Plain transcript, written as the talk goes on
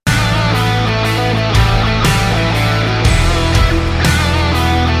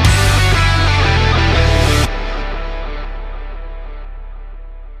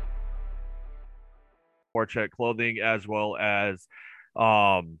Marchette Clothing, as well as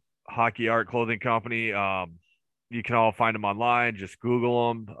Hockey Art Clothing Company. You can all find them online. Just Google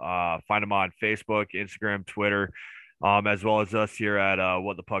them. Find them on Facebook, Instagram, Twitter, as well as us here at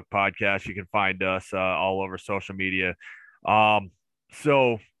What the Puck Podcast. You can find us all over social media.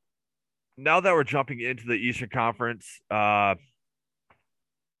 So now that we're jumping into the Eastern Conference,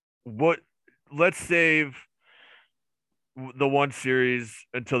 what let's save the one series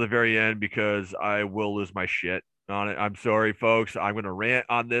until the very end because I will lose my shit on it. I'm sorry, folks. I'm gonna rant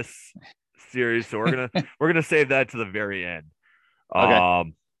on this series, so we're gonna save that to the very end.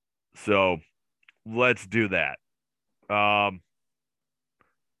 Okay. So let's do that. Um,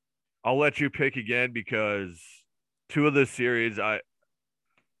 I'll let you pick again because two of the series,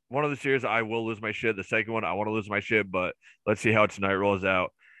 one of the series I will lose my shit. The second one I want to lose my shit, but let's see how tonight rolls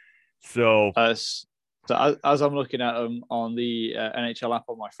out. So As I'm looking at them on the NHL app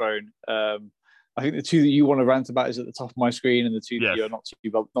on my phone, I think the two that you want to rant about is at the top of my screen, and the two that yes, you're not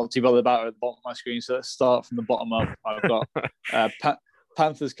too bothered about are at the bottom of my screen. So let's start from the bottom up. I've got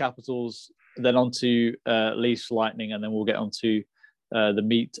Panthers, Capitals, then on to Leafs, Lightning, and then we'll get on to the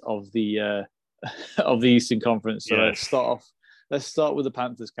meat of the of the Eastern Conference. So yes. Let's start with the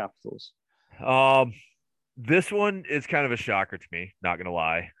Panthers, Capitals. Um, this one is kind of a shocker to me. Not gonna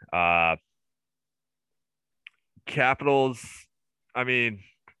lie. Capitals. I mean,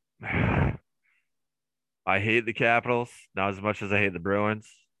 I hate the Capitals not as much as I hate the Bruins,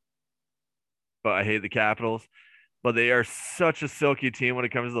 but I hate the Capitals. But they are such a silky team when it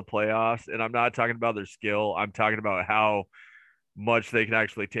comes to the playoffs, and I'm not talking about their skill. I'm talking about how much they can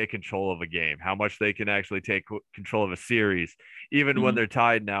actually take control of a game, how much they can actually take control of a series, even when Mm-hmm. they're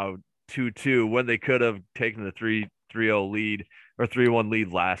tied now 2-2, when they could have taken the 3-0 lead or 3-1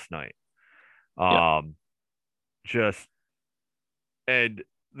 lead last night. Yeah. Um, just and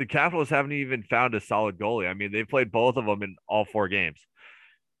the Capitals haven't even found a solid goalie. I mean, they've played both of them in all four games.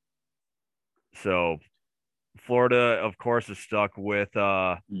 So Florida, of course, is stuck with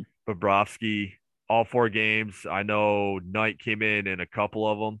Bobrovsky all four games. I know Knight came in a couple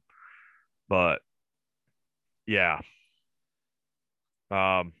of them, but yeah,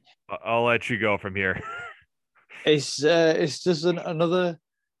 Um, I'll let you go from here. It's just another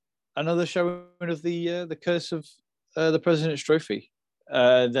showing of the curse of the President's Trophy.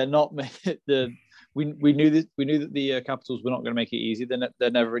 They're not the we knew that the Capitals were not going to make it easy.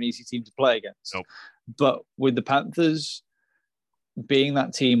 They're never an easy team to play against. Nope. But with the Panthers being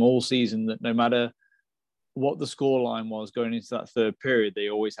that team all season, that no matter what the scoreline was going into that third period, they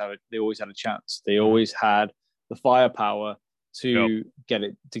always had a chance. They Mhm. always had the firepower Yep. to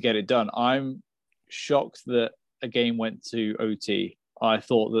get it done. I'm shocked that a game went to OT. I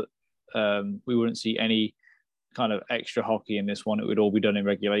thought that we wouldn't see any kind of extra hockey in this one. It would all be done in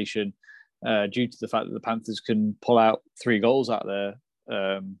regulation, due to the fact that the Panthers can pull out 3 goals out there.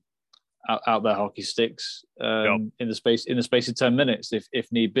 Out their hockey sticks Yep. in the space of 10 minutes,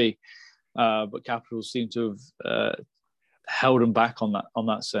 if need be. But Capitals seem to have held them back on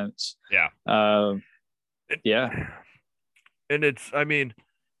that sense. Yeah. Um, And, yeah, and it's, I mean,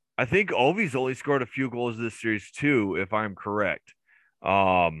 I think Ovi's only scored a few goals this series too, if I'm correct.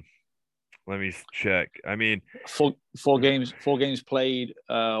 Um, Let me check. I mean, four games played,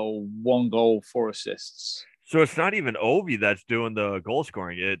 1 goal, 4 assists. so it's not even Ovi that's doing the goal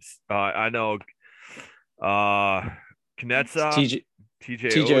scoring. It's I know uh Knetsov, TJ TJ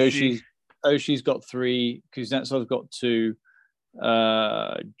TJ Oshie. Oshie's got 3. Kuznetsov's got 2.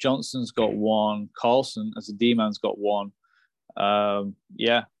 Johnson's got 1. Carlson as a D man's got 1.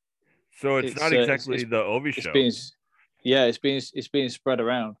 Yeah, So it's it's not exactly the Ovi it's show. being it's being spread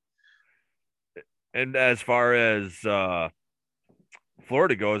around. And as far as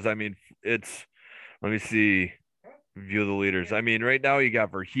Florida goes, I mean, it's let me see, view the leaders. I mean, right now you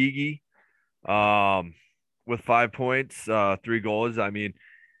got Verhege, um, with 5 points, 3 goals. I mean,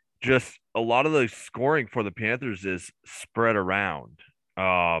 just a lot of the scoring for the Panthers is spread around.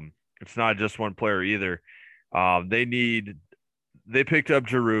 It's not just one player either. They need they picked up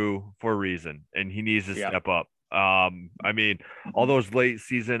Giroux for a reason, and he needs to Yeah. step up. I mean, all those late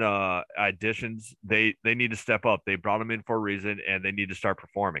season additions, they need to step up. They brought him in for a reason, and they need to start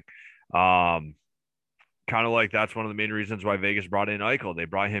performing. Um, Kind of like that's one of the main reasons why Vegas brought in Eichel. They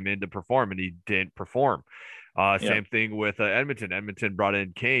brought him in to perform, and he didn't perform. Yeah. Same thing with Edmonton. Edmonton brought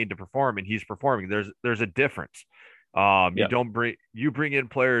in Kane to perform, and he's performing. There's a difference. You Yeah. don't bring you bring in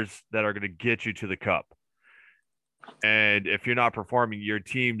players that are going to get you to the cup, and if you're not performing, your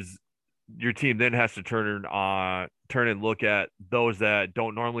team then has to turn and look at those that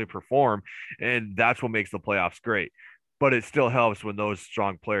don't normally perform, and that's what makes the playoffs great. But it still helps when those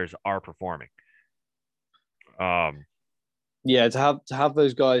strong players are performing. Um, Yeah, to have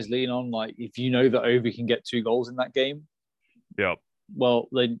those guys lean on, like if you know that Ovi can get 2 goals in that game, yep, well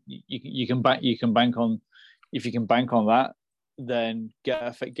then you can bank on, if you can bank on that, then get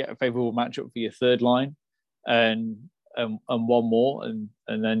a favorable matchup for your third line, and one more, and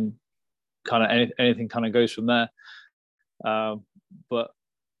then kind of anything kind of goes from there. Um, but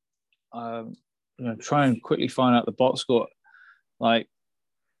I'm gonna try and quickly find out the box score. Like,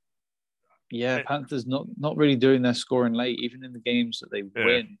 yeah, eh, Panthers not really doing their scoring late, even in the games that they yeah,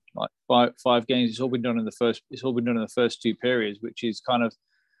 win. Like five games, it's all been done in the first. It's all been done in the first 2 periods, which is kind of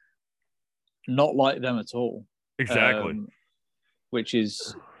not like them at all. exactly. Um, which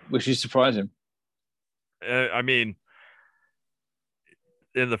is which is surprising. I mean,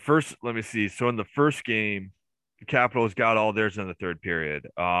 in the first, let me see. So in the first game, the Capitals got all theirs in the third period.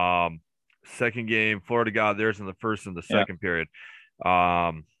 Second game, Florida got theirs in the first and the Yeah, second period.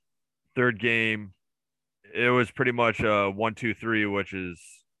 Um, third game, it was pretty much a 1-2-3, which is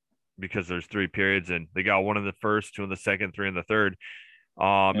because there's three periods, and they got one in the first, two in the second, three in the third.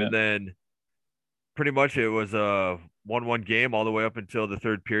 yeah, And then pretty much it was a 1-1 game all the way up until the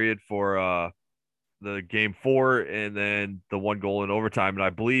third period for the game four, and then the one goal in overtime. And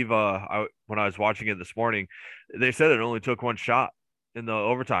I believe when I was watching it this morning, they said it only took one shot in the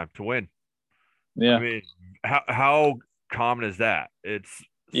overtime to win. I yeah, mean, how common is that? It's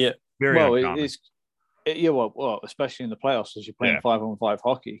yeah. very Well, uncommon. yeah. Well, especially in the playoffs, as you're playing Yeah. 5-on-5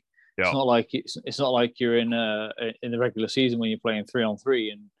 hockey. It's Yeah. not like it's not like you're in the regular season when you're playing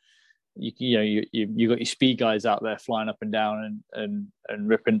 3-on-3, and you got your speed guys out there flying up and down, and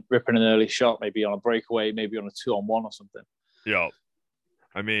ripping an early shot, maybe on a breakaway, maybe on a 2-on-1 or something. Yeah.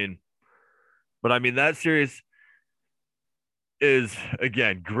 I mean, but I mean that series is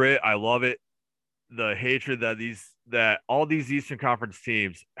again grit. I love it. The hatred that all these Eastern Conference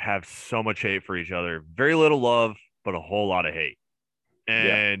teams have so much hate for each other. Very little love, but a whole lot of hate. Yeah.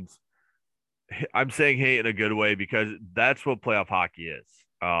 And I'm saying hate in a good way because that's what playoff hockey is.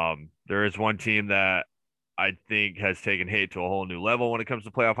 There is one team that I think has taken hate to a whole new level when it comes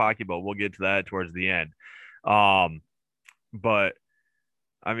to playoff hockey, but we'll get to that towards the end. Um, but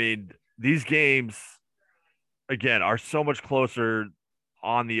I mean, these games again are so much closer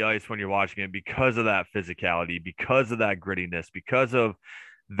on the ice when you're watching it because of that physicality, because of that grittiness, because of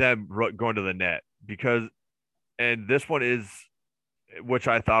them going to the net. Because and this one is, which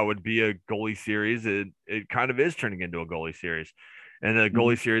I thought would be a goalie series. It kind of is turning into a goalie series, and a Mm-hmm.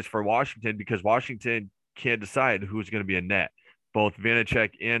 goalie series for Washington because Washington can't decide who's going to be in net. Both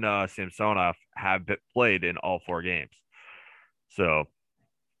Vanacek and Samsonov have played in all four games. So,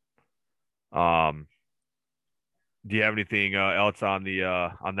 um, do you have anything else on the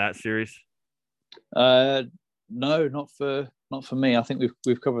on that series? Uh, no, not for me. I think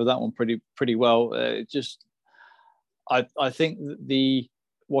we've covered that one pretty well. Just I think that the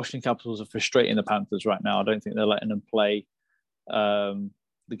Washington Capitals are frustrating the Panthers right now. I don't think they're letting them play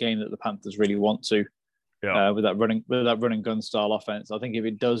the game that the Panthers really want to, Yeah, with that running gun style offense. I think if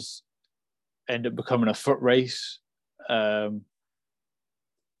it does end up becoming a foot race, um,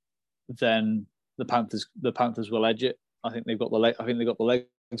 then the Panthers will edge it. I think they've got the leg. I think they've got the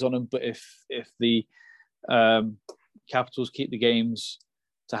legs on them. But if the um, Capitals keep the games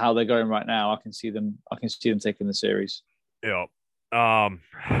to how they're going right now, I can see them. I can see them taking the series. yeah.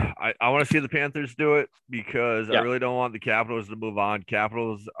 I want to see the Panthers do it because I Yeah. really don't want the Capitals to move on.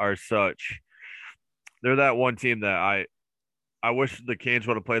 Capitals are such they're that one team that I wish the Canes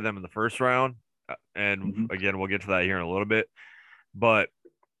would have played them in the first round. And Mm-hmm. again, we'll get to that here in a little bit. But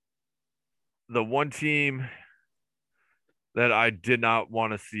the one team that I did not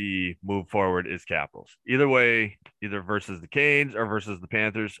want to see move forward is Capitals. Either way, either versus the Canes or versus the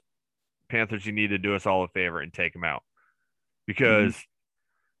Panthers. Panthers, you need to do us all a favor and take them out Mm-hmm. because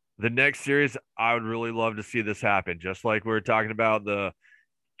the next series, I would really love to see this happen. Just like we were talking about the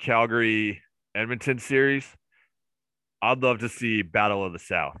Calgary Edmonton series, I'd love to see Battle of the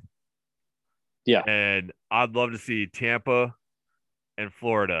South. Yeah. And I'd love to see Tampa and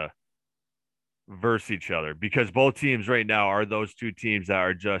Florida versus each other because both teams right now are those two teams that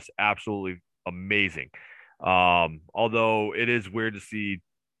are just absolutely amazing. Although it is weird to see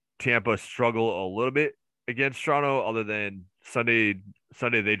Tampa struggle a little bit against Toronto, other than Sunday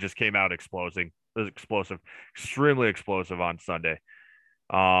they just came out exploding. It was explosive, extremely explosive on Sunday.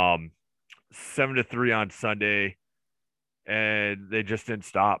 Um, 7-3 on Sunday, and they just didn't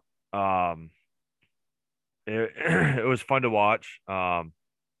stop. It was fun to watch.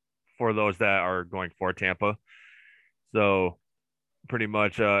 For those that are going for Tampa. So pretty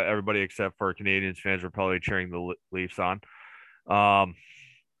much everybody except for Canadians fans were probably cheering the Leafs on. Um,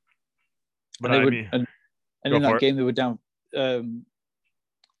 but And they I would mean, And Go in that for it. game, they were down. Um,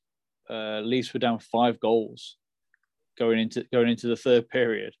 Leafs were down 5 goals going into the third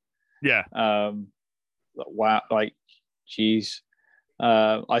period. Yeah. Wow, like, geez.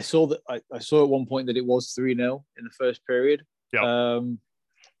 I saw that. I saw at one point that it was 3-0 in the first period. Yep.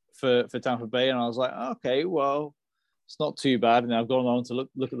 For Tampa Bay, and I was like, okay, well, it's not too bad. And I've gone on to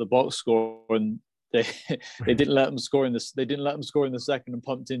look at the box score, and they they didn't let them score in this. They didn't let them score in the second and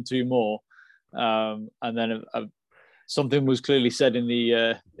pumped in 2 more. And then something was clearly said in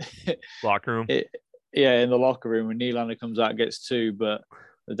the Locker room. in the locker room, when Nylander comes out, gets 2, but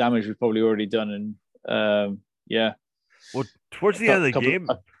the damage was probably already done. And yeah, Well, towards the end of the game,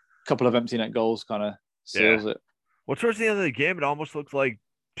 a couple of empty net goals kind of seals it. Well, towards the end of the game, it almost looked like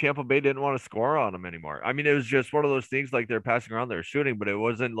Tampa Bay didn't want to score on them anymore. I mean, it was just one of those things like they're passing around, they're shooting, but it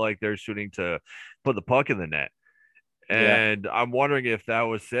wasn't like they're shooting to put the puck in the net. And I'm wondering if that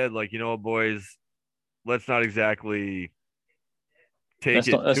was said, like, boys, let's not exactly take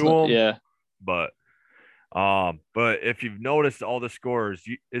it to them. Yeah. But if you've noticed all the scores,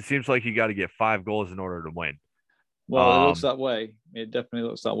 it seems like you got to get 5 goals in order to win. Well, it looks that way. It definitely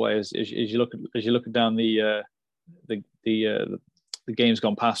looks that way as you look down the game's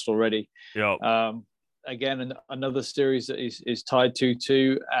gone past already. Yep. Again, another series that is tied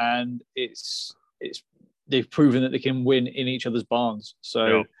 2-2, and they've proven that they can win in each other's barns.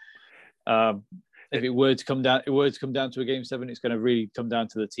 So, if it were to come down to a game 7, it's going to really come down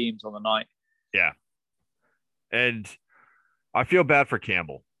to the teams on the night. Yeah, and I feel bad for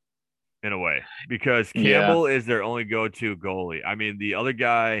Campbell in a way, because Campbell is their only go-to goalie. I mean, the other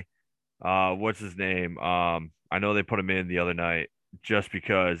guy, what's his name? I know they put him in the other night just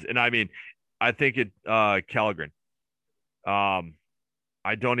because, and I mean, I think Callaghan. I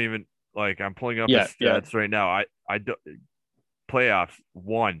don't even I'm pulling up his stats right now. I do, playoffs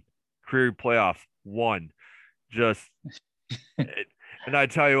 1, career playoffs 1, just and I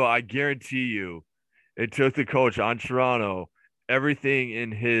tell you what, I guarantee you, it took the coach on Toronto everything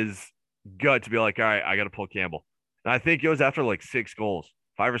in his gut to be like, all right, I got to pull Campbell. And I think it was after like 6 goals,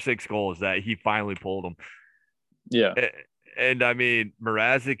 5 or 6 goals, that he finally pulled him. Yeah. And I mean,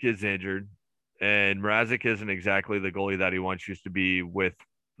 Mrazek is injured, and Mrazek isn't exactly the goalie that he once used to be with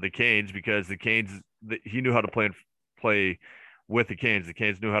the Canes, because the Canes, he knew how to play with the Canes. The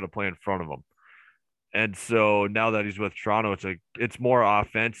Canes knew how to play in front of him. And so now that he's with Toronto, it's more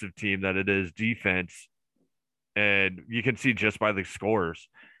offensive team than it is defense. And you can see just by the scores.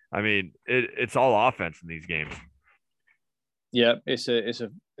 I mean, it's all offense in these games. Yeah, it's a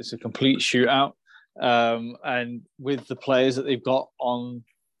complete shootout. And with the players that they've got on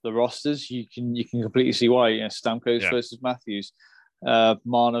the rosters, you can completely see why. Stamkos versus Matthews,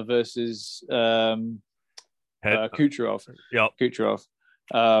 Marner versus Kucherov. Yep. Kucherov.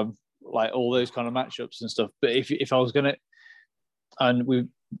 Like all those kind of matchups and stuff. But if I was gonna, and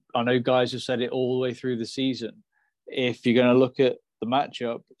I know guys have said it all the way through the season, if you're going to look at the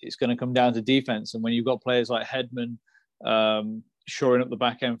matchup, it's going to come down to defense. And when you've got players like Hedman shoring up the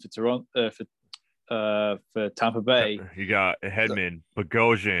back end for Toronto, for Tampa Bay, you got Hedman,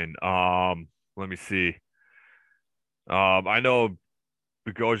 Bogosian. Let me see. I know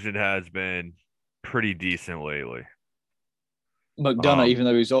Bogosian has been pretty decent lately. McDonough, even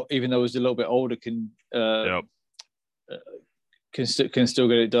though he's a little bit older, can still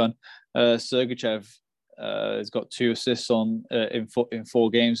get it done. Sergachev has got 2 assists in 4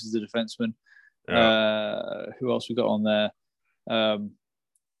 games as a defenseman. Who else we got on there?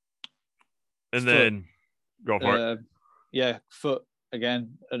 And then go for it. Yeah, Foot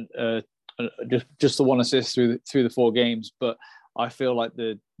again, just the 1 assist through the 4 games. But I feel like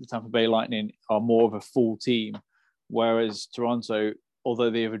the Tampa Bay Lightning are more of a full team, whereas Toronto, although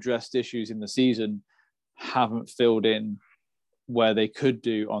they have addressed issues in the season, haven't filled in where they could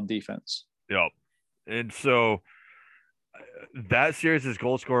do on defense. Yep. And so that series is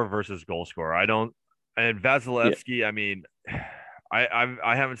goal scorer versus goal scorer. And Vasilevsky, I mean, I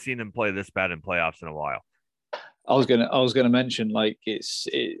haven't seen him play this bad in playoffs in a while. I was gonna mention, like, it's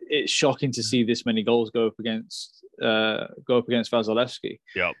shocking to see this many goals go up against Vasilevsky.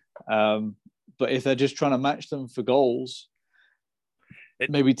 Yep. But if they're just trying to match them for goals,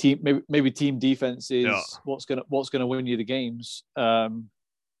 maybe team defense is what's gonna win you the games. And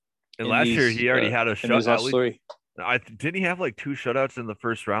last year he already had a shutout. Didn't he have like 2 shutouts in the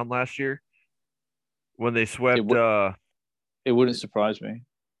first round last year when they swept? It wouldn't surprise me.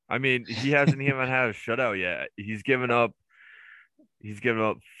 I mean, he hasn't even had a shutout yet. He's given up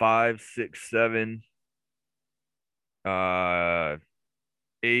 5, 6, 7, 8,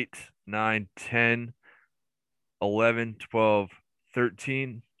 9, 10, 11, 12,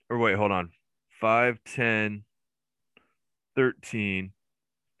 13. Or wait, hold on. 5, 10, 13,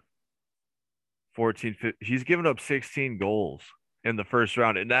 14, 15. He's given up 16 goals in the first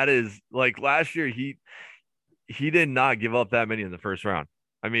round. And that is like last year, he did not give up that many in the first round.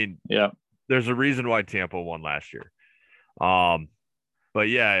 I mean, Yeah. there's a reason why Tampa won last year. But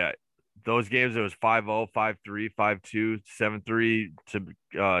yeah, those games it was 5-0, 5-3, 5-2, 7-3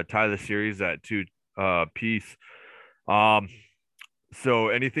 to tie the series at 2 piece. So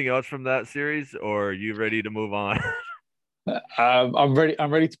anything else from that series, or are you ready to move on? I'm ready.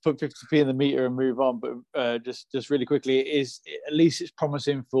 I'm ready to put 50p in the meter and move on. But just really quickly, at least it's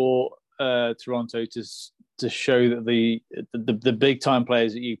promising for Toronto to show that the big time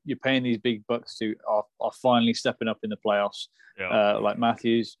players that you're paying these big bucks to are finally stepping up in the playoffs. Yeah. Like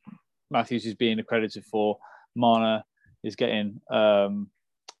Matthews is being accredited for. Marner is getting a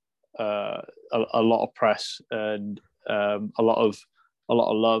lot of press and a lot of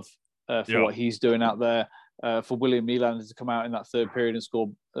love for what he's doing out there. For William Nylander to come out in that third period and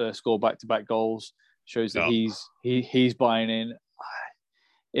score back-to-back goals shows that he's buying in.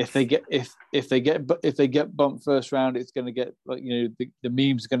 If they get bumped first round, it's going to get the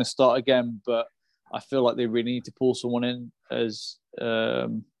memes are going to start again. But I feel like they really need to pull someone in as a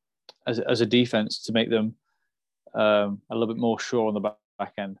defense to make them a little bit more sure on the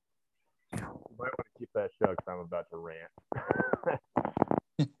back end. You might want to keep that shut because I'm about to rant.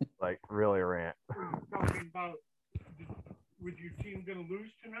 Like really rant. Talking about was your team going to lose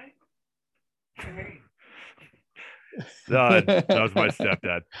tonight? Hey. That was my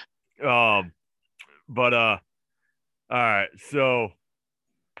stepdad. But all right, so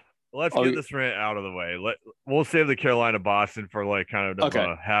let's get this rant out of the way. We'll save the Carolina Boston for like kind of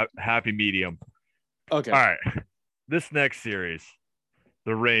a happy medium. Okay. All right. This next series,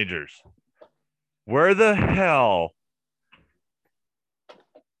 the Rangers. Where the hell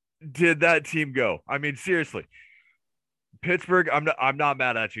did that team go? I mean, seriously. Pittsburgh, I'm not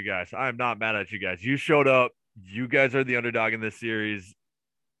mad at you guys. I'm not mad at you guys. You showed up. You guys are the underdog in this series,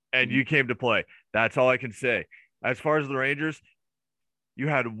 and you came to play. That's all I can say. As far as the Rangers, you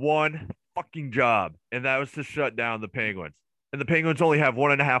had one fucking job, and that was to shut down the Penguins. And the Penguins only have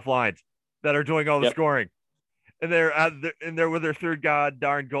 1.5 lines that are doing all the scoring. And they're with their third god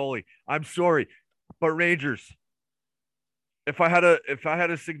darn goalie. I'm sorry, but Rangers, if I had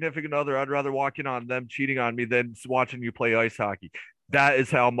a significant other, I'd rather walk in on them cheating on me than watching you play ice hockey. That is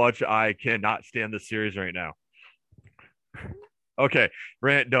how much I cannot stand this series right now. Okay,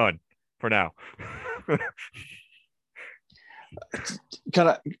 rant done for now.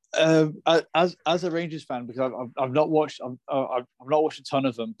 Kind of as a Rangers fan, because I've not watched a ton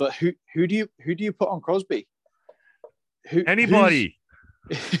of them, but who do you put on Crosby? Anybody?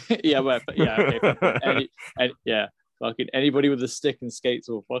 Yeah, but okay. Fucking anybody with a stick and skates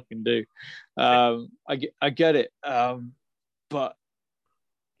will fucking do. I get it, but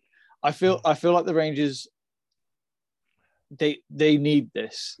I feel like the Rangers they need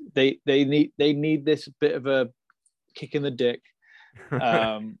this. They need this bit of a kick in the dick.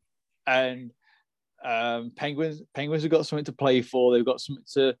 And Penguins have got something to play for. They've got something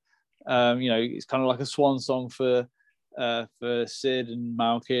to it's kind of like a swan song for Sid and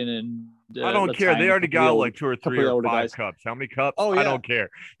Malkin and I don't care. They already got like 2 or 3 or 5 cups. How many cups? Oh, yeah. I don't care.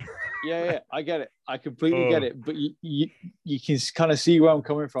 Yeah, I get it. I completely get it. But you can kind of see where I'm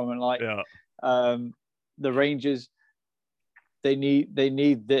coming from, and like the Rangers, they need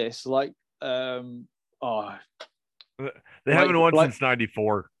this. Like they haven't won since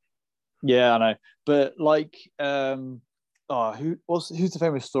 '94. Yeah, I know. But like who's the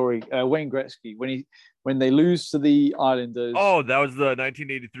famous story? Wayne Gretzky when they lose to the Islanders. Oh, that was the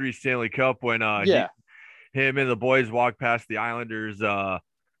 1983 Stanley Cup when him and the boys walked past the Islanders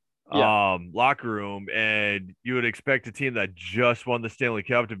locker room, and you would expect a team that just won the Stanley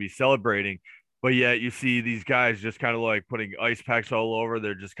Cup to be celebrating, but yet you see these guys just kind of like putting ice packs all over.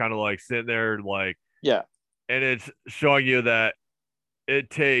 They're just kind of like sitting there like and it's showing you that it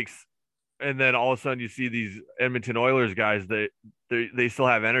takes. And then all of a sudden you see these Edmonton Oilers guys, they still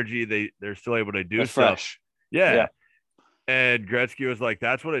have energy. They're still able to do stuff. Fresh. Yeah. And Gretzky was like,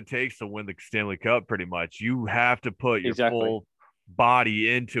 that's what it takes to win the Stanley Cup pretty much. You have to put your full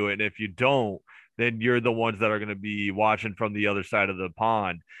body into it. And if you don't, then you're the ones that are going to be watching from the other side of the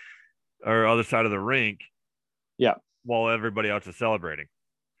pond or other side of the rink. Yeah. While everybody else is celebrating.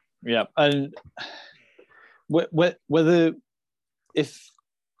 Yeah. And whether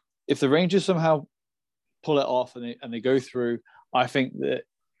if the Rangers somehow pull it off and they go through, I think that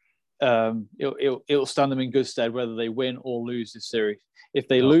it'll stand them in good stead whether they win or lose this series. If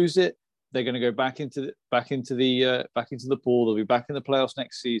they lose it, they're going to go back into the pool. They'll be back in the playoffs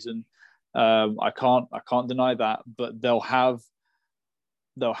next season. I can't deny that, but they'll have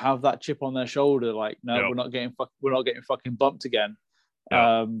that chip on their shoulder, like, no, Yep. we're not getting fucking bumped again.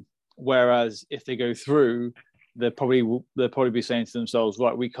 Yep. Whereas if they go through, they'll probably be saying to themselves,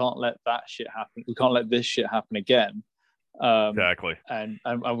 right, we can't let that shit happen. We can't let this shit happen again. Exactly. And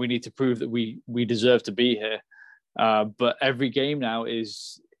we need to prove that we deserve to be here. But every game now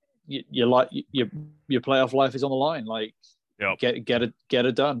is your playoff life is on the line. Like, Yep. get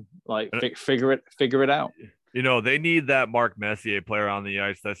it done. Like, figure it out. You know, they need that Mark Messier player on the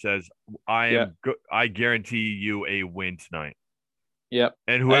ice that says, I guarantee you a win tonight. Yep.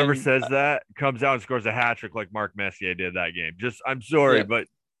 And whoever says that comes out and scores a hat trick like Mark Messier did that game. I'm sorry, but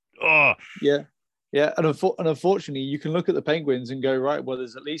yeah. And unfortunately, you can look at the Penguins and go, right, well,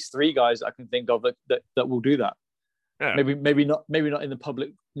 there's at least 3 guys I can think of that will do that. Yeah. Maybe not in the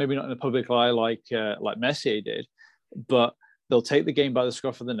public eye like Messier did, but they'll take the game by the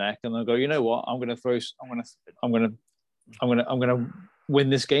scruff of the neck and they'll go, you know what, I'm gonna win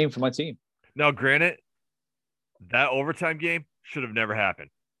this game for my team. Now, granted, that overtime game should have never happened.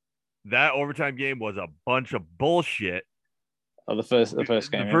 That overtime game was a bunch of bullshit. Oh, the first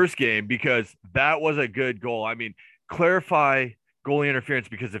game, because that was a good goal. I mean, clarify goalie interference,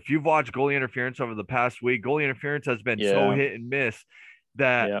 because if you've watched goalie interference over the past week, goalie interference has been so hit and miss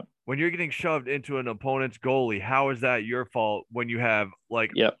that when you're getting shoved into an opponent's goalie, how is that your fault when you have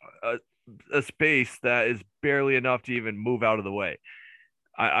like a space that is barely enough to even move out of the way?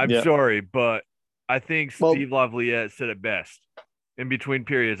 I'm sorry, but I think Steve Laviolette said it best in between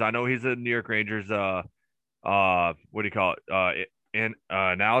periods. I know he's a New York Rangers what do you call it?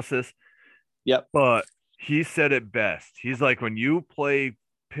 Analysis. Yep. But he said it best. He's like, when you play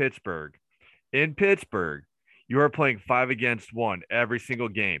Pittsburgh, in Pittsburgh, you are playing 5 against 1 every single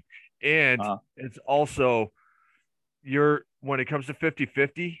game. And it's also when it comes to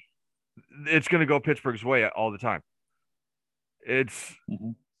 50-50, it's going to go Pittsburgh's way all the time. It's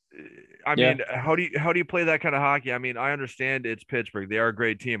I mean, how do you play that kind of hockey? I mean, I understand it's Pittsburgh. They are a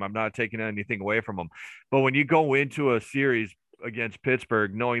great team. I'm not taking anything away from them. But when you go into a series against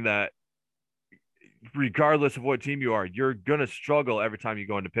Pittsburgh, knowing that regardless of what team you are, you're going to struggle every time you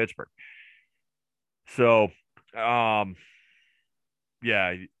go into Pittsburgh. So,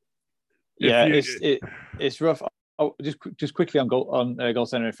 it's rough. Oh, just quickly on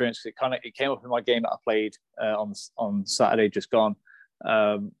goaltender interference, because it came up in my game that I played on Saturday just gone.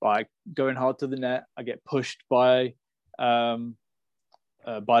 Like, going hard to the net, I get pushed by the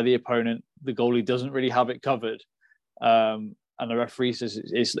opponent. The goalie doesn't really have it covered, and the referee says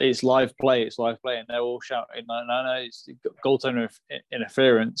it's live play, and they're all shouting, no, it's goaltender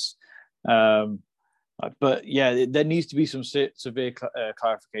interference. But yeah, there needs to be some severe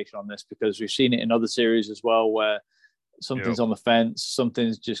clarification on this, because we've seen it in other series as well, where something's on the fence,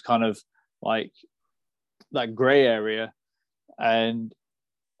 something's just kind of like that gray area, and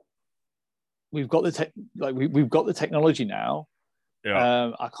we've got the technology now.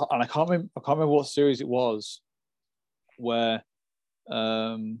 Yeah. I can't remember what series it was where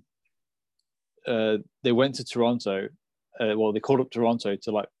they went to Toronto. They called up Toronto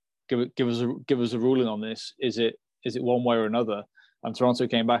to like give us a ruling on this. Is it one way or another? And Toronto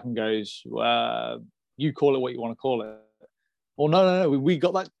came back and goes, you call it what you want to call it. Well, no. We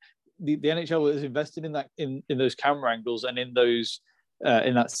got that. The NHL is invested in that in those camera angles and in those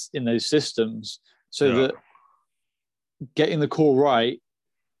systems, so that getting the call right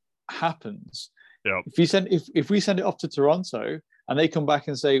happens. Yeah. If we send it off to Toronto and they come back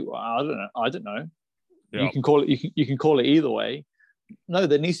and say, well, I don't know. Yeah. You can call it. You can call it either way. No,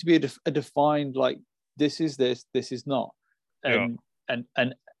 there needs to be a defined, like, this is this is not, and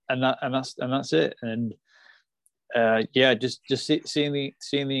that's it. And just seeing the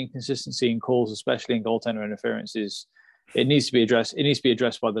inconsistency in calls, especially in goaltender interference, it needs to be addressed. It needs to be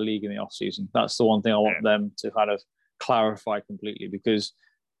addressed by the league in the off season. That's the one thing I want them to kind of clarify completely, because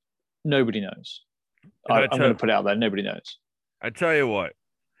nobody knows. I'm going to put it out there. Nobody knows. I tell you what,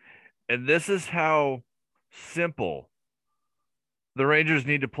 and this is how simple the Rangers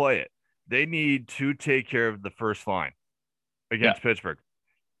need to play it. They need to take care of the first line against Pittsburgh.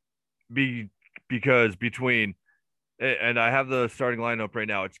 Because between, and I have the starting lineup right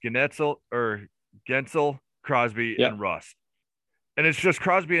now, it's Guentzel, Crosby, and Rust. And it's just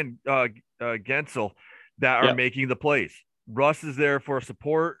Crosby and Guentzel that are making the plays. Rust is there for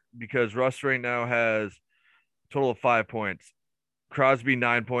support, because Rust right now has a total of 5 points. Crosby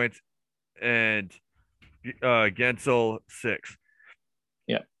 9 points, and Guentzel 6.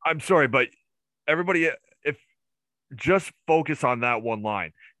 Yeah, I'm sorry, but everybody, if just focus on that one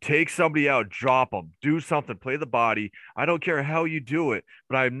line. Take somebody out, drop them, do something, play the body. I don't care how you do it,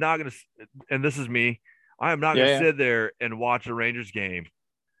 but I'm not going to, and this is me, I am not going to Yeah, sit there and watch a Rangers game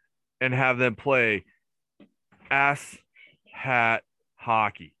and have them play ass hat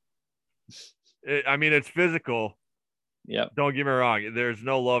hockey. I mean, it's physical. yeah. Don't get me wrong. There's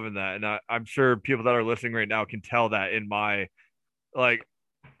no love in that. And I'm sure people that are listening right now can tell that in my, like,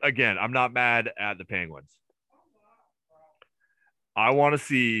 again, I'm not mad at the Penguins. I want to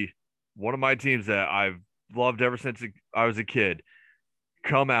see one of my teams that I've loved ever since I was a kid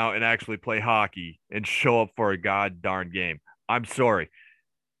come out and actually play hockey and show up for a god darn game. I'm sorry.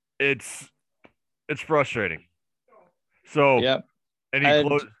 It's frustrating. So Yeah. any And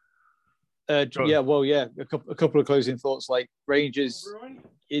close yeah, well, yeah, a couple of closing thoughts. Like Rangers,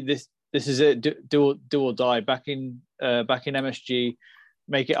 this is it. Do or die. Back in MSG,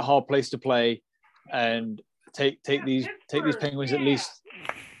 make it a hard place to play, and take these Penguins at least.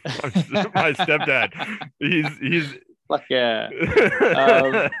 my stepdad, he's like yeah,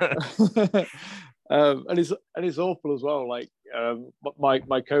 and it's awful as well. Like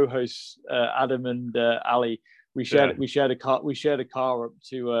my co-hosts Adam and Ali, we shared a car up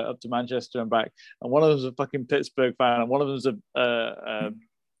to Manchester and back, and one of them's a fucking Pittsburgh fan, and one of them's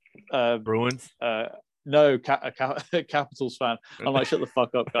a Bruins. No, Capitals fan. I'm like, shut the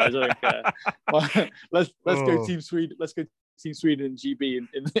fuck up, guys. I don't care. let's go Team Sweden. Let's go Team Sweden and GB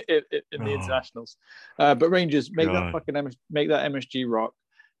in the internationals. But Rangers, make that MSG rock.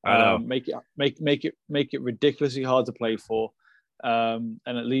 Make it ridiculously hard to play for, and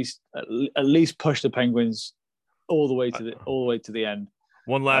at least push the Penguins all the way to the end.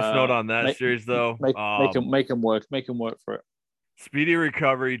 One last note on that series, though. Make them work for it. Speedy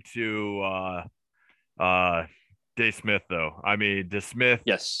recovery to Dave Smith, though. I mean,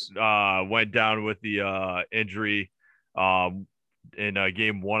 DeSmith went down with the injury in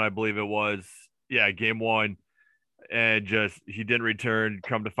game one, I believe it was. Yeah, game one. And just he didn't return.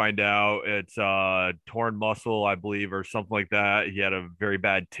 Come to find out, it's torn muscle, I believe, or something like that. He had a very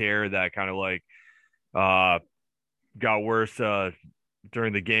bad tear that kind of like got worse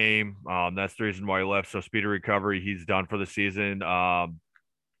during the game. That's the reason why he left. So speedy recovery. He's done for the season.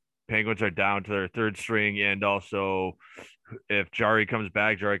 Penguins are down to their third string, and also if Jari comes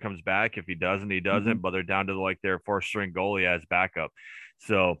back, Jari comes back. If he doesn't, he doesn't. Mm-hmm. But they're down to like their fourth string goalie as backup.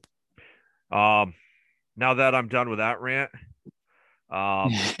 So, now that I'm done with that rant,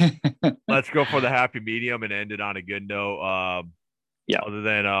 let's go for the happy medium and end it on a good note. Other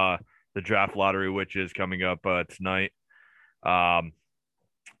than the draft lottery, which is coming up tonight.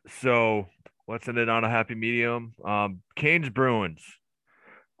 So let's end it on a happy medium. Canes Bruins.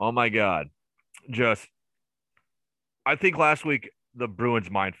 Oh my God. I think last week the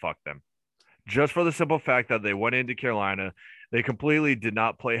Bruins mind fucked them. Just for the simple fact that they went into Carolina. They completely did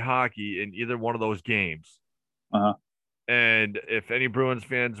not play hockey in either one of those games. Uh-huh. And if any Bruins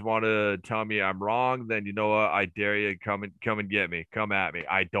fans want to tell me I'm wrong, then you know what? I dare you come and get me. Come at me.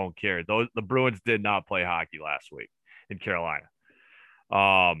 I don't care. The Bruins did not play hockey last week in Carolina.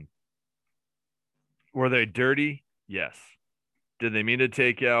 Were they dirty? Yes. Did they mean to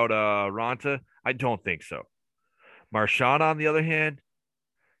take out Ronta? I don't think so. Marchand, on the other hand,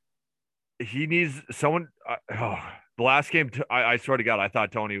 he needs someone. The last game, I swear to God, I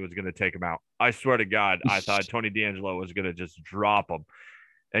thought Tony was going to take him out. I swear to God, I thought Tony DeAngelo was going to just drop him.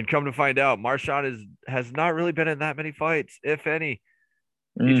 And come to find out, Marchand has not really been in that many fights, if any.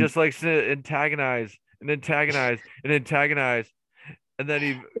 He just likes to antagonize. And then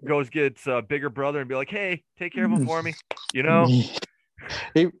he gets a bigger brother and be like, hey, take care of him for me. You know?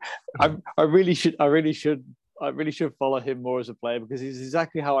 I really should follow him more as a player because he's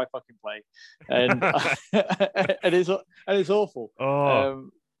exactly how I fucking play, and and it's awful.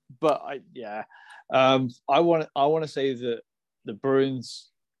 But I want to say that the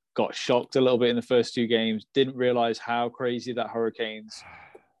Bruins got shocked a little bit in the first two games. Didn't realize how crazy that Hurricanes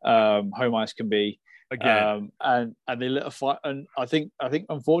home ice can be. Again, and they lit a fire. And I think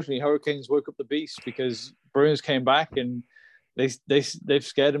unfortunately Hurricanes woke up the beast because Bruins came back and they've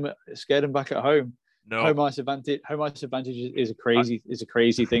scared them back at home. No. Home ice advantage is a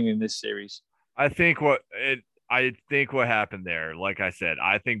crazy thing in this series. I think what happened there, like I said,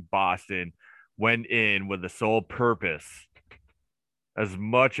 I think Boston went in with the sole purpose, as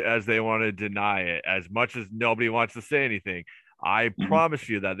much as they want to deny it, as much as nobody wants to say anything. I promise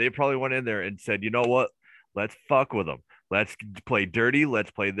you that they probably went in there and said, you know what? Let's fuck with them. Let's play dirty.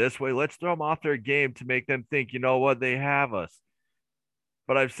 Let's play this way. Let's throw them off their game to make them think, you know what? They have us.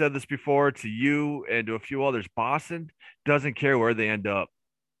 But I've said this before to you and to a few others. Boston doesn't care where they end up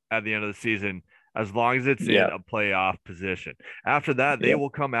at the end of the season as long as it's in Yeah. a playoff position. After that, they Yeah. will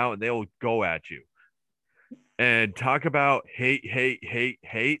come out and they will go at you. And talk about hate, hate, hate,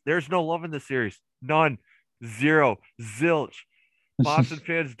 hate. There's no love in the series. None. Zero. Zilch. Boston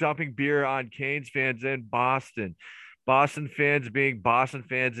fans dumping beer on Canes fans in Boston. Boston fans being Boston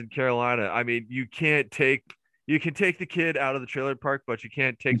fans in Carolina. I mean, you can take the kid out of the trailer park, but you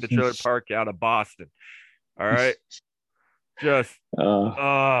can't take the trailer park out of Boston. All right. Just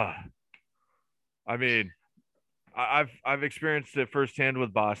I mean, I've experienced it firsthand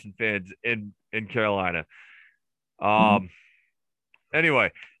with Boston fans in Carolina.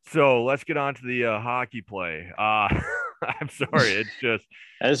 Anyway, so let's get on to the hockey play. I'm sorry, it's just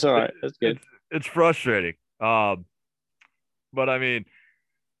That's all right. That's good. it's frustrating. But I mean,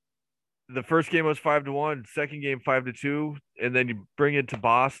 the first game was 5-1, second game 5-2, and then you bring it to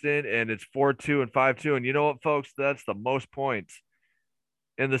Boston and it's 4-2 and 5-2. And you know what, folks? That's the most points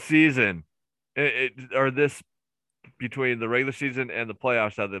in the season. Or this between the regular season and the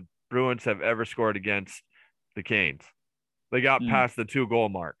playoffs that the Bruins have ever scored against the Canes. They got past the 2-goal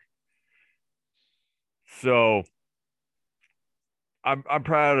mark. So I'm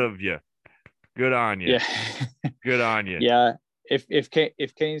proud of you. Good on you. Yeah. Good on you. Yeah. If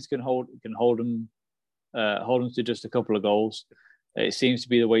Canes can hold them to just a couple of goals, it seems to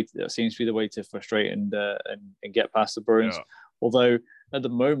be the way. That seems to be the way to frustrate and get past the Bruins. Yeah. Although at the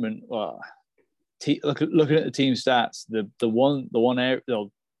moment, looking at the team stats, the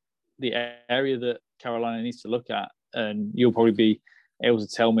area that Carolina needs to look at, and you'll probably be able to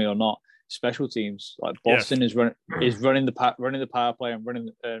tell me or not. Special teams, like Boston, is running the power play and running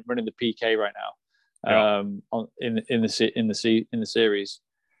the PK right now. In the series,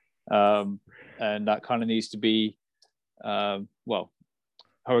 and that kind of needs to be,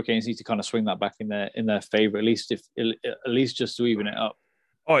 Hurricanes need to kind of swing that back in their favor, at least just to even it up.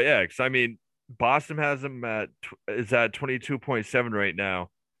 Oh yeah, because I mean, Boston has them at 22.7 right now.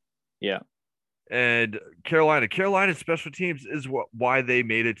 Yeah, and Carolina's special teams is why they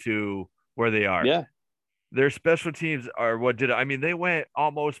made it to where they are. Yeah, their special teams are what did it. I mean, they went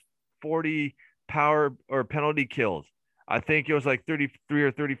almost 40 power or penalty kills. I think it was like 33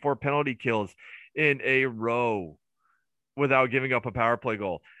 or 34 penalty kills in a row without giving up a power play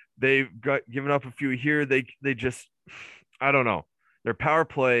goal. They've got given up a few here. They just, I don't know. Their power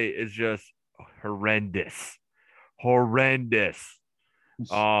play is just horrendous.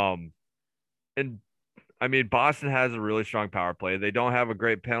 And I mean, Boston has a really strong power play. They don't have a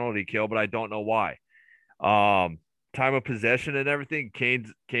great penalty kill, but I don't know why. Time of possession and everything,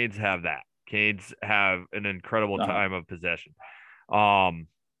 Canes have that. Canes have an incredible time of possession.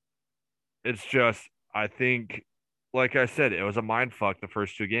 It's just, I think, like I said, it was a mind fuck the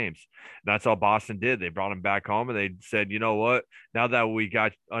first two games. That's all Boston did. They brought him back home and they said, you know what? Now that we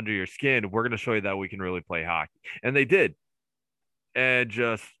got under your skin, we're going to show you that we can really play hockey. And they did. And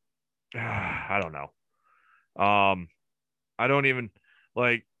just, I don't know. I don't even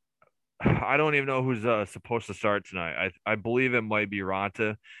know who's supposed to start tonight. I believe it might be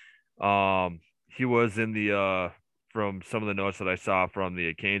Ranta. He was in the from some of the notes that I saw from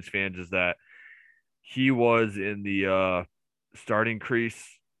the Canes fans is that he was in the starting crease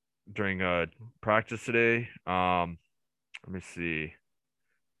during practice today. Let me see.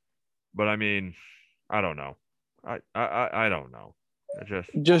 But I mean, I don't know. I don't know.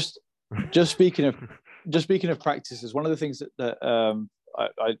 Just speaking of practices, one of the things that I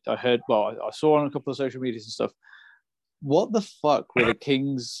heard, I saw on a couple of social medias and stuff. What the fuck were the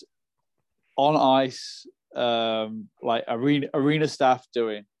Kings on ice, like arena staff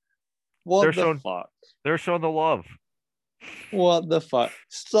doing? Fuck? They're showing the love. What the fuck?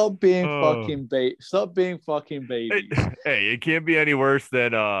 Stop being fucking babies. Hey, it can't be any worse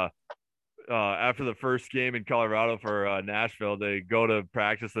than after the first game in Colorado for Nashville, they go to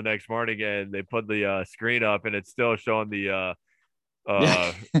practice the next morning and they put the screen up and it's still showing the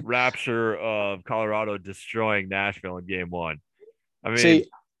rapture of Colorado destroying Nashville in game one. I mean, see,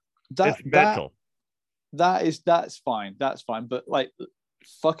 it's mental. That's fine. That's fine. But like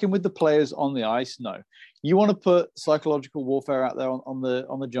fucking with the players on the ice, no. You want to put psychological warfare out there on the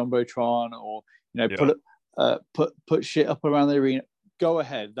Jumbotron, or put shit up around the arena. Go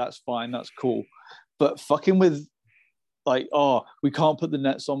ahead, that's fine, that's cool. But fucking with like, we can't put the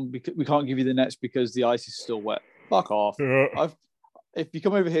nets on because we can't give you the nets because the ice is still wet. Fuck off. Yeah. If you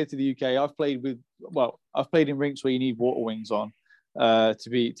come over here to the UK, I've played in rinks where you need water wings on to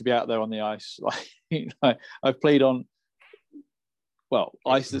be out there on the ice. Like I've played on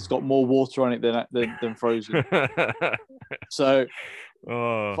ice that's got more water on it than frozen. So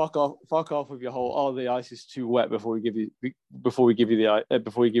fuck off with your whole the ice is too wet before we give you the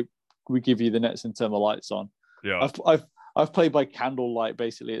we give you the nets and turn the lights on. Yeah. I've played by candlelight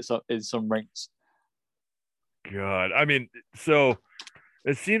basically in some rinks. God, I mean, so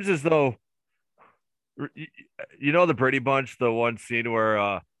it seems as though you know the Brady Bunch, the one scene where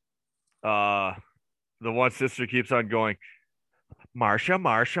uh the one sister keeps on going, Marsha,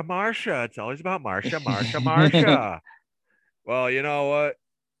 Marsha, Marsha. It's always about Marsha, Marsha, Marsha. Well, you know what?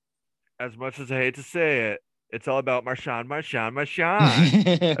 As much as I hate to say it, it's all about Marshawn, Marshawn,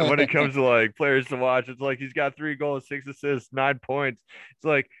 Marshawn. And when it comes to like players to watch, it's like he's got 3 goals, 6 assists, 9 points. It's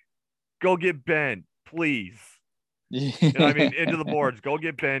like, go get Ben, please. You know, I mean, into the boards. Go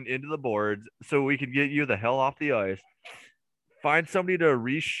get Ben into the boards so we can get you the hell off the ice. Find somebody to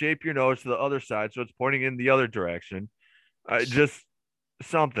reshape your nose to the other side so it's pointing in the other direction. Just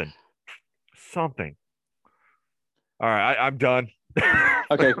something. All right, I'm done.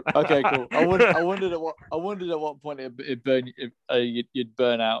 Okay, cool. I wondered at what point you'd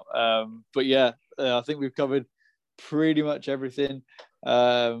burn out. But yeah, I think we've covered pretty much everything.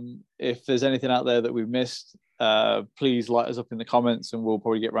 If there's anything out there that we've missed, please light us up in the comments, and we'll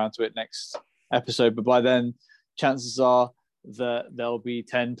probably get around to it next episode. But by then, chances are that there'll be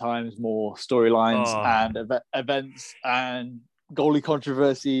 10 times more storylines and events and goalie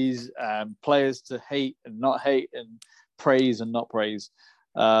controversies and players to hate and not hate and praise and not praise.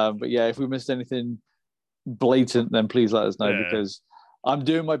 But yeah, if we missed anything blatant, then please let us know, because I'm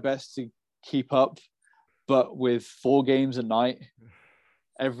doing my best to keep up. But with 4 games a night,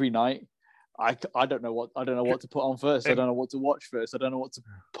 every night, I don't know what to put on first. I don't know what to watch first. I don't know what to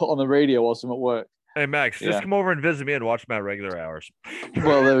put on the radio whilst I'm at work. Hey Max, just come over and visit me and watch my regular hours.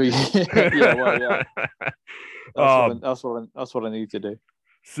 Well, there we go. Yeah. That's what I need to do.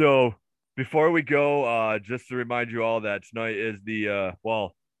 So before we go, just to remind you all that tonight is the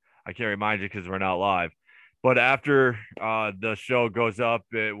well, I can't remind you because we're not live, but after the show goes up,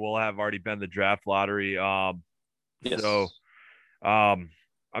 it will have already been the draft lottery. Yes. So I'm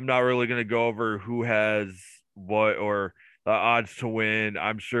not really going to go over who has what or the odds to win.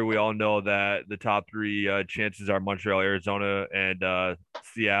 I'm sure we all know that the top 3 chances are Montreal, Arizona, and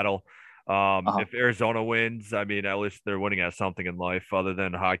Seattle. If Arizona wins, I mean, at least they're winning at something in life other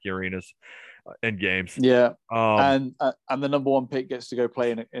than hockey arenas and games. Yeah. And the number 1 pick gets to go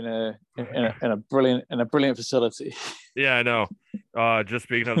play in a brilliant facility. Yeah, I know. Just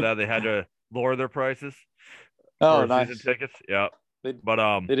speaking of that, they had to lower their prices. Oh, nice. Season tickets. Yeah. They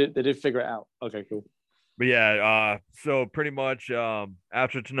did figure it out. Okay, cool. But yeah, so pretty much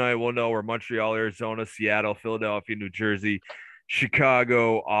after tonight, we'll know where Montreal, Arizona, Seattle, Philadelphia, New Jersey,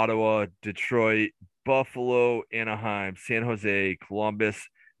 Chicago, Ottawa, Detroit, Buffalo, Anaheim, San Jose, Columbus,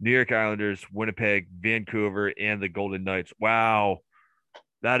 New York Islanders, Winnipeg, Vancouver, and the Golden Knights. Wow.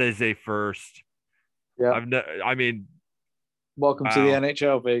 That is a first. Yeah. I mean, welcome to the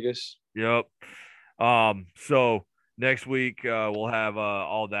NHL, Vegas. Yep. So next week we'll have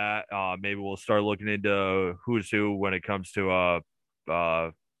all that. Maybe we'll start looking into who's who when it comes to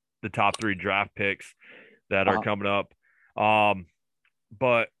the top 3 draft picks that are coming up.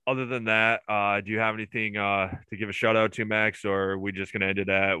 But other than that, do you have anything to give a shout out to, Max, or are we just gonna end it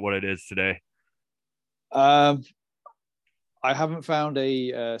at what it is today? I haven't found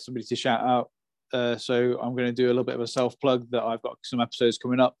somebody to shout out, so I'm going to do a little bit of a self plug that I've got some episodes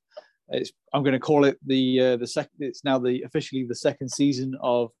coming up. I'm going to call it the second. It's now officially the second season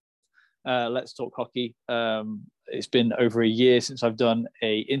of Let's Talk Hockey. It's been over a year since I've done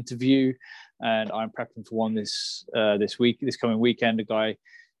a interview, and I'm prepping for one this coming weekend. A guy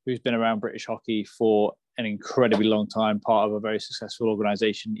who's been around British hockey for an incredibly long time, part of a very successful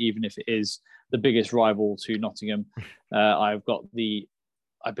organisation, even if it is the biggest rival to Nottingham. I've got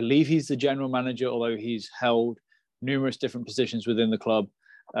I believe he's the general manager, although he's held numerous different positions within the club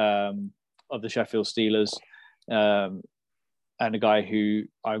of the Sheffield Steelers, and a guy who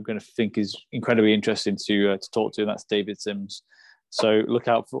I'm going to think is incredibly interesting to talk to, and that's David Sims. So look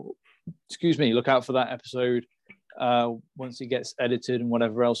out for that episode once it gets edited and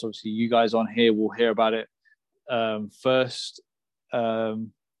whatever else. Obviously, you guys on here will hear about it first.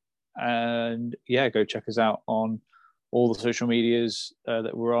 And yeah, go check us out on all the social medias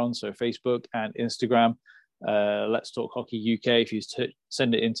that we're on. So Facebook and Instagram. Let's Talk Hockey UK. If you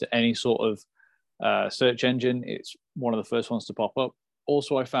send it into any sort of search engine, it's one of the first ones to pop up.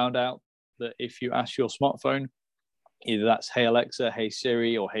 Also, I found out that if you ask your smartphone, either that's Hey Alexa, Hey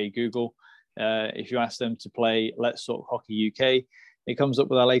Siri, or Hey Google, if you ask them to play Let's Talk Hockey UK, it comes up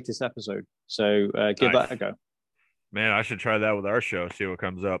with our latest episode. So give that a go. Man, I should try that with our show, see what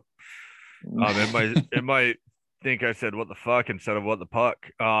comes up. It might think I said what the fuck instead of what the puck.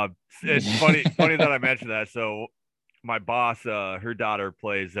 It's funny that I mentioned that. So my boss, her daughter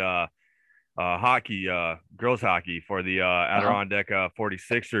plays hockey, girls hockey for the Adirondack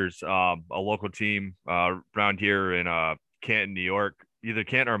 46ers, a local team around here in Canton, New York. Either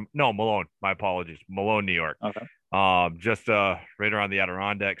Canton or no, Malone. My apologies, Malone, New York. Okay. Just right around the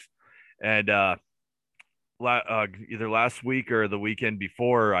Adirondacks, and either last week or the weekend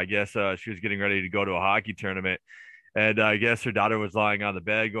before, I guess she was getting ready to go to a hockey tournament. And I guess her daughter was lying on the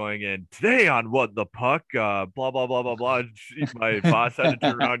bed going, and today on What the Puck, blah, blah, blah, blah, blah. My boss had to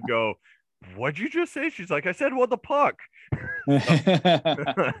turn around and go, what'd you just say? She's like, I said, what the puck?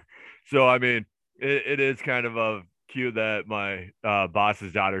 So, I mean, it is kind of a cute that my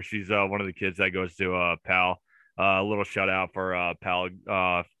boss's daughter, she's one of the kids that goes to PAL. A little shout out for PAL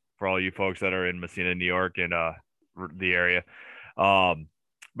for all you folks that are in Messina, New York, and the area. But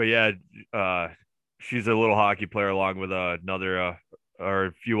yeah, she's a little hockey player along with another or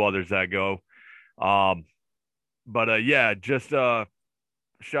a few others that go. But yeah, just shout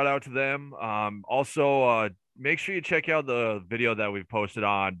out to them. Also, make sure you check out the video that we've posted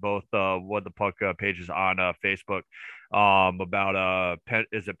on both What the Puck pages on Facebook about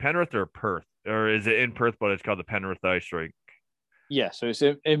is it Penrith or Perth, or is it in Perth but it's called the Penrith Ice Rink? Yeah, so it's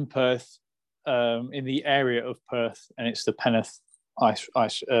in Perth, in the area of Perth, and it's the Penrith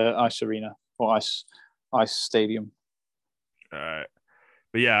Ice Arena or Ice Stadium. All right.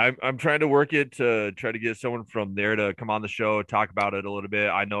 But yeah, I'm trying to work it to try to get someone from there to come on the show, talk about it a little bit.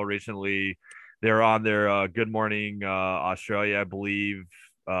 I know recently they're on their Good Morning Australia, I believe,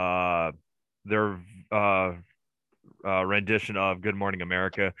 their rendition of Good Morning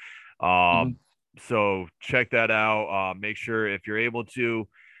America. So check that out. Make sure if you're able to,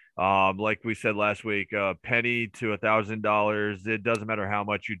 like we said last week, penny to $1,000. It doesn't matter how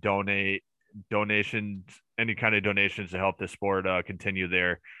much you donate. Donations, any kind of donations to help this sport continue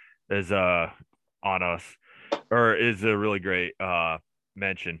there is on us, or is a really great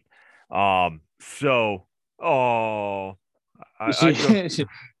mention. So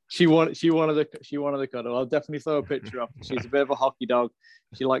she wanted the cuddle. I'll definitely throw a picture up. She's a bit of a hockey dog.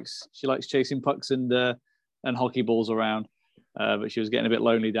 She likes chasing pucks and hockey balls around. But she was getting a bit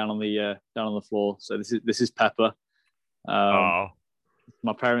lonely down on the floor. So this is Pepper.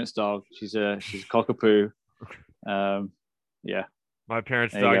 My parents' dog. She's a cockapoo. Yeah. My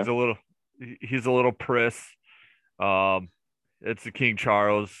parents' dog's he's a little priss. It's a King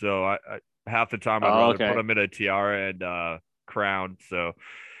Charles, so I half the time I'd rather put him in a tiara and crown. So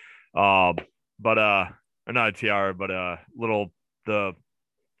but or not a tiara, but the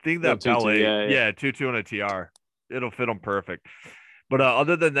thing that ballet, tutu and a tiara. It'll fit them perfect. But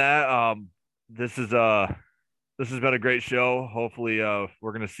other than that, this has been a great show. Hopefully,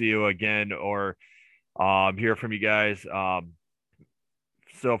 we're gonna see you again or hear from you guys.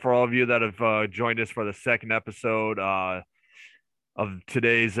 So for all of you that have joined us for the second episode of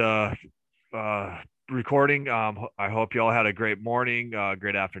today's recording, I hope you all had a great morning,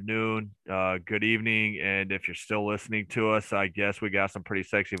 great afternoon, good evening, and if you're still listening to us, I guess we got some pretty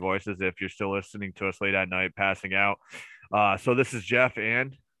sexy voices. If you're still listening to us late at night, passing out. So this is Jeff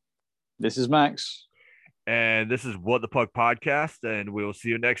and this is Max. And this is What the Puck Podcast, and we will see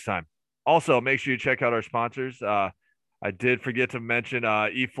you next time. Also, make sure you check out our sponsors. I did forget to mention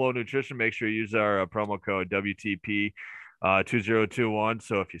eFlow Nutrition. Make sure you use our promo code WTP 2021.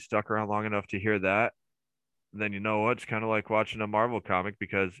 So if you stuck around long enough to hear that, then you know what? It's kind of like watching a Marvel comic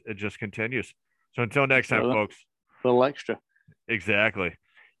because it just continues. So until next time, folks. A little extra. Exactly.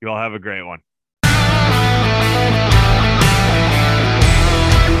 You all have a great one.